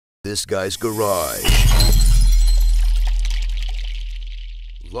this guy's garage.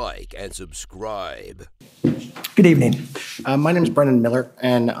 Like and subscribe. Good evening. My name is Brendan Miller,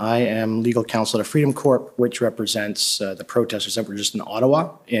 and I am legal counsel at Freedom Corp, which represents the protesters that were just in Ottawa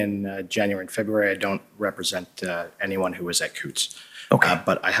in January and February. I don't represent anyone who was at Coots. Okay.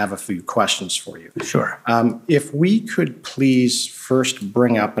 But I have a few questions for you. Sure. If we could please first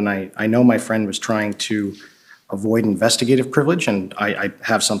bring up, and I know my friend was trying to avoid investigative privilege, and I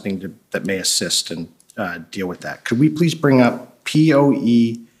have something that may assist and deal with that. Could we please bring up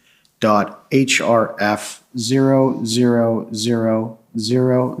POE.HRF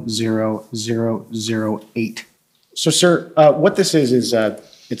 0000008. So, sir, what this is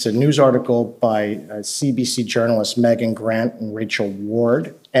it's a news article by CBC journalists Megan Grant and Rachel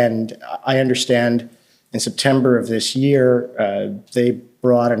Ward. And I understand in September of this year, they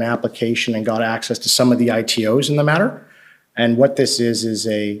brought an application and got access to some of the ITOs in the matter. And what this is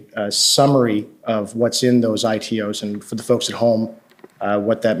a summary of what's in those ITOs. And for the folks at home,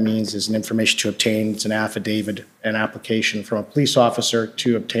 what that means is an information to obtain. It's an affidavit, an application from a police officer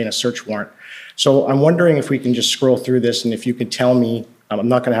to obtain a search warrant. So I'm wondering if we can just scroll through this and if you could tell me, I'm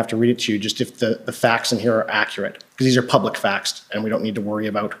not going to have to read it to you, just if the facts in here are accurate, because these are public facts and we don't need to worry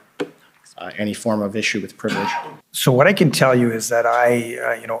about any form of issue with privilege. So what I can tell you is that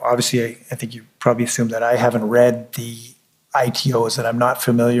obviously I think you probably assume that I haven't read the ITOs, and I'm not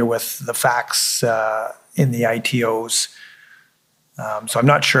familiar with the facts in the ITOs. So I'm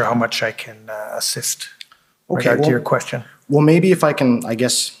not sure how much I can assist with regard to your question. Well, maybe if I can, I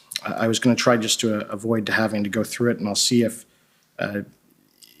guess I was going to try just to avoid having to go through it, and I'll see if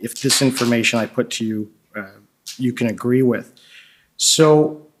this information I put to you, you can agree with.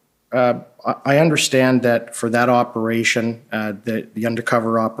 So I understand that for that operation, the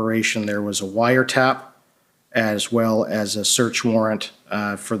undercover operation, there was a wiretap as well as a search warrant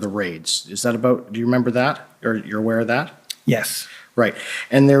for the raids. Is that about, do you remember that? Or you're aware of that? Yes. Right.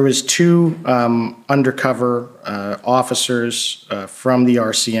 And there was two undercover officers from the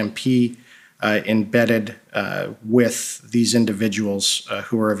RCMP embedded with these individuals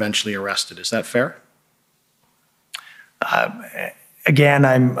who were eventually arrested. Is that fair? Again,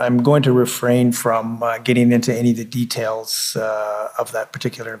 I'm going to refrain from getting into any of the details of that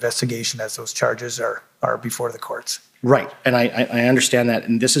particular investigation, as those charges are before the courts. Right. And I understand that.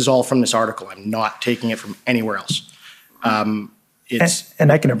 And this is all from this article. I'm not taking it from anywhere else. And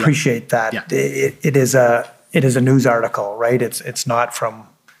I can appreciate that. Yeah. It is a news article, right? It's not from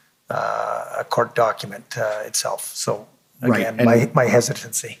a court document itself. So again, right. my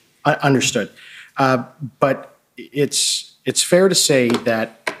hesitancy. Understood. But it's fair to say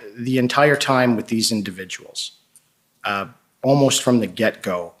that the entire time with these individuals, almost from the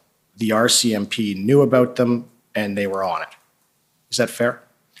get-go, the RCMP knew about them and they were on it. Is that fair?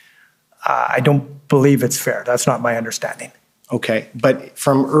 I don't believe it's fair. That's not my understanding. Okay, but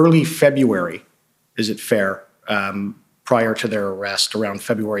from early February, is it fair, prior to their arrest, around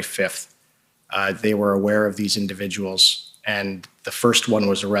February 5th, they were aware of these individuals, and the first one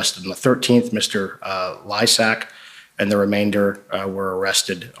was arrested on the 13th, Mr. Lysak, and the remainder were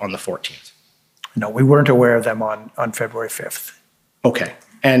arrested on the 14th. No, we weren't aware of them on February 5th. Okay,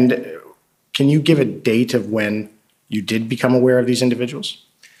 and can you give a date of when you did become aware of these individuals?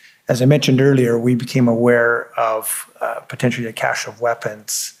 As I mentioned earlier, we became aware of potentially a cache of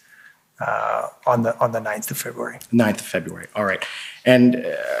weapons on the 9th of February. 9th of February, all right. And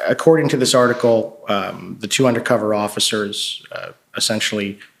according to this article, the two undercover officers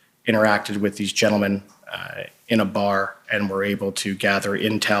essentially interacted with these gentlemen in a bar and were able to gather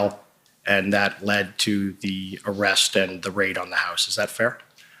intel, and that led to the arrest and the raid on the house. Is that fair?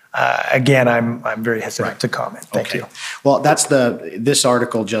 Again, I'm very hesitant to comment. Thank you. Well, this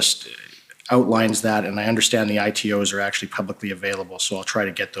article just outlines that, and I understand the ITOs are actually publicly available, so I'll try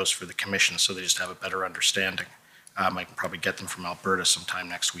to get those for the commission so they just have a better understanding. I can probably get them from Alberta sometime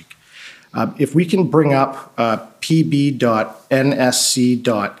next week. If we can bring up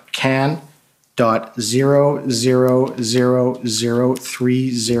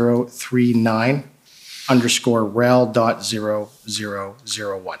pb.nsc.can.0003039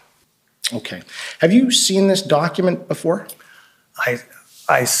 _rel.0001. Okay. Have you seen this document before?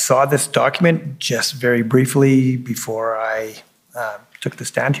 I saw this document just very briefly before I took the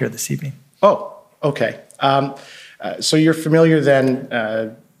stand here this evening. Oh, okay. So you're familiar then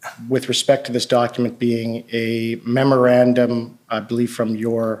with respect to this document being a memorandum, I believe, from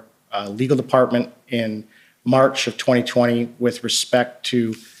your legal department in March of 2020 with respect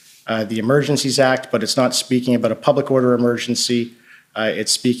to the Emergencies Act, but it's not speaking about a public order emergency.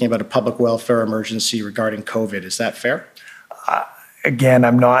 It's speaking about a public welfare emergency regarding COVID. Is that fair? Again,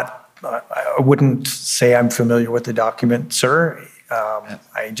 I'm not I wouldn't say I'm familiar with the document, sir.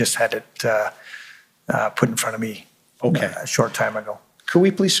 I just had it put in front of me a short time ago. Could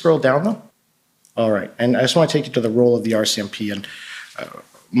we please scroll down, though? All right. And I just want to take you to the role of the RCMP. And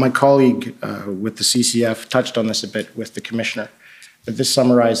my colleague with the CCF touched on this a bit with the commissioner, but this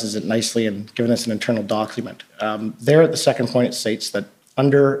summarizes it nicely and given us an internal document. There at the second point, it states that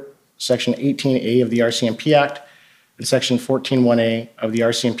under Section 18A of the RCMP Act and Section 14.1A of the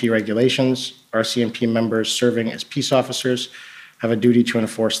RCMP regulations, RCMP members serving as peace officers have a duty to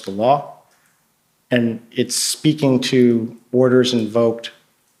enforce the law. And it's speaking to orders invoked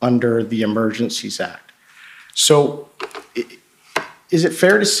under the Emergencies Act. So is it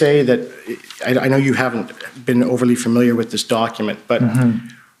fair to say that, I know you haven't been overly familiar with this document, but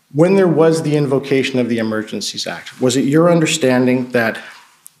when there was the invocation of the Emergencies Act, was it your understanding that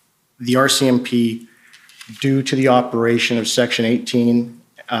the RCMP, due to the operation of Section 18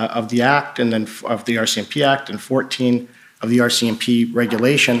 of the Act and then of the RCMP Act and 14 of the RCMP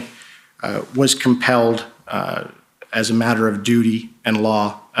regulation, was compelled as a matter of duty and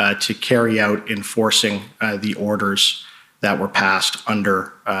law to carry out enforcing the orders that were passed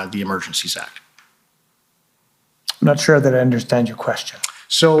under the Emergencies Act? I'm not sure that I understand your question.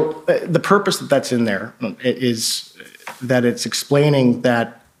 So the purpose that's in there is that it's explaining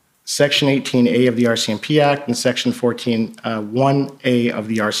that Section 18A of the RCMP Act and Section 14.1A of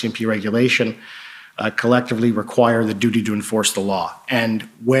the RCMP regulation collectively require the duty to enforce the law. And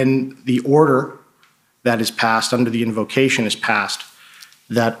when the order that is passed under the invocation is passed,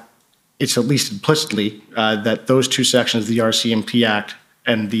 that it's at least implicitly that those two sections of the RCMP Act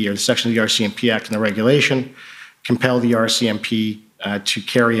and the section of the RCMP Act and the regulation compel the RCMP to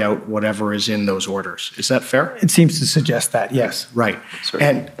carry out whatever is in those orders. Is that fair? It seems to suggest that, yes. Right. Sorry.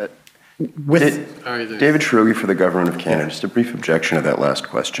 And with David Shrugi for the Government of Canada. Just a brief objection to that last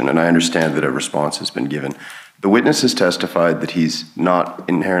question, and I understand that a response has been given. The witness has testified that he's not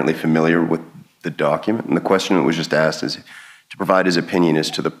inherently familiar with the document, and the question that was just asked is to provide his opinion as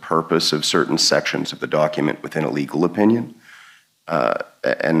to the purpose of certain sections of the document within a legal opinion.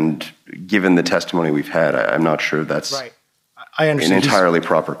 And given the testimony we've had, I'm not sure that's right. I understand. An entirely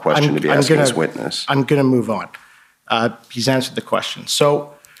proper question to be asking this witness. I'm going to move on. He's answered the question.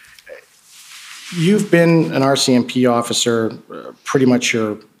 So you've been an RCMP officer pretty much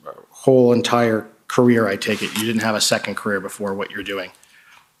your whole entire career, I take it. You didn't have a second career before what you're doing.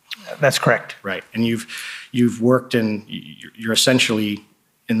 That's correct. Right. And you've worked in, you're essentially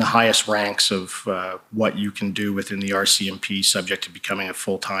in the highest ranks of what you can do within the RCMP subject to becoming a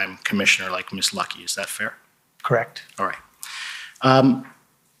full-time commissioner like Ms. Lucky. Is that fair? Correct. All right.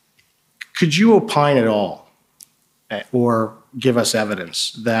 Could you opine at all or give us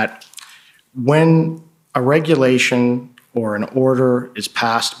evidence that when a regulation or an order is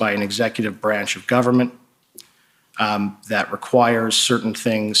passed by an executive branch of government that requires certain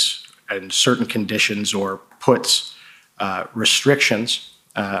things and certain conditions or puts restrictions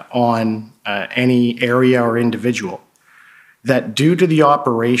on any area or individual, that due to the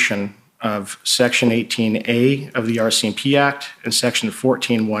operation of Section 18A of the RCMP Act and Section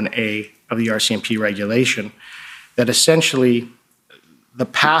 14.1A of the RCMP regulation, that essentially the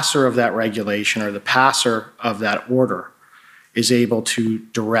passer of that regulation or the passer of that order is able to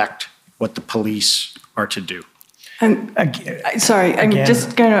direct what the police are to do? Sorry, I'm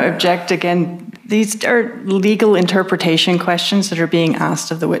just going to object again. These are legal interpretation questions that are being asked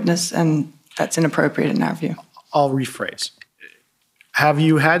of the witness, and that's inappropriate in our view. I'll rephrase. Have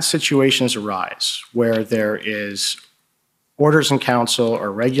you had situations arise where there is orders in council or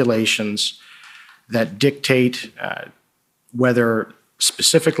regulations that dictate whether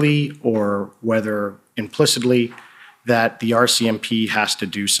specifically or whether implicitly that the RCMP has to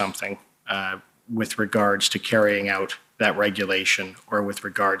do something with regards to carrying out that regulation or with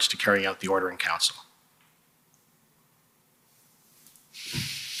regards to carrying out the order in council?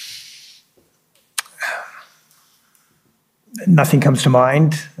 Nothing comes to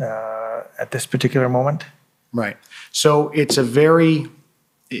mind at this particular moment. Right. So it's a very,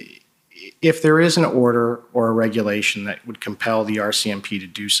 if there is an order or a regulation that would compel the RCMP to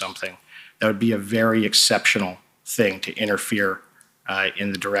do something, that would be a very exceptional thing to interfere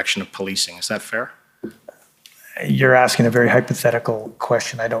in the direction of policing. Is that fair? You're asking a very hypothetical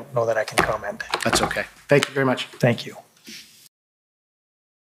question. I don't know that I can comment. That's okay. Thank you very much. Thank you.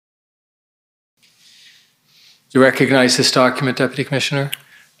 Do you recognize this document, Deputy Commissioner?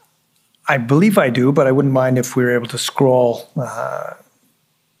 I believe I do, but I wouldn't mind if we were able to scroll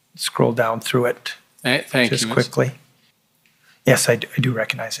down through it Thank just you, quickly. Yes, I do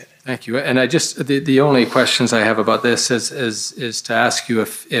recognize it. Thank you. And I just, the only questions I have about this is to ask you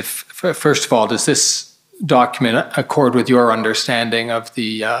if, first of all, does this document accord with your understanding of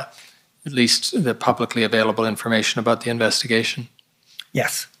the, at least the publicly available information about the investigation?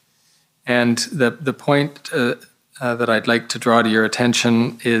 Yes. And the point that I'd like to draw to your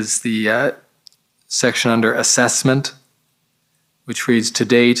attention is the section under assessment, which reads, to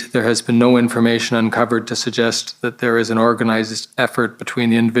date, there has been no information uncovered to suggest that there is an organized effort between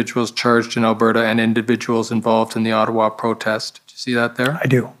the individuals charged in Alberta and individuals involved in the Ottawa protest. Do you see that there? I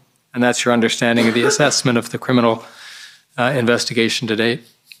do. And that's your understanding of the assessment of the criminal investigation to date?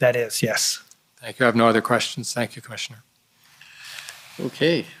 That is, yes. Thank you. I have no other questions. Thank you, Commissioner.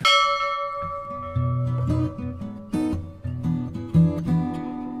 Okay.